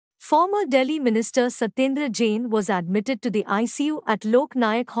Former Delhi Minister Satyendra Jain was admitted to the ICU at Lok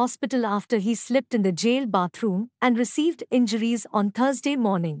Nayak Hospital after he slipped in the jail bathroom and received injuries on Thursday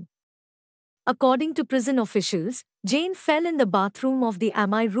morning. According to prison officials, Jain fell in the bathroom of the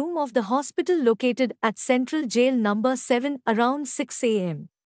MI room of the hospital located at Central Jail number 7 around 6 am.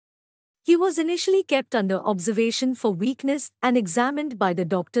 He was initially kept under observation for weakness and examined by the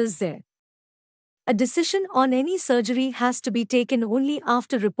doctors there. A decision on any surgery has to be taken only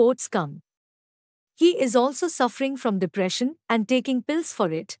after reports come. He is also suffering from depression and taking pills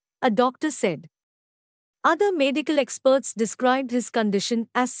for it, a doctor said. Other medical experts described his condition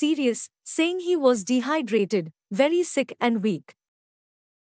as serious, saying he was dehydrated, very sick and weak.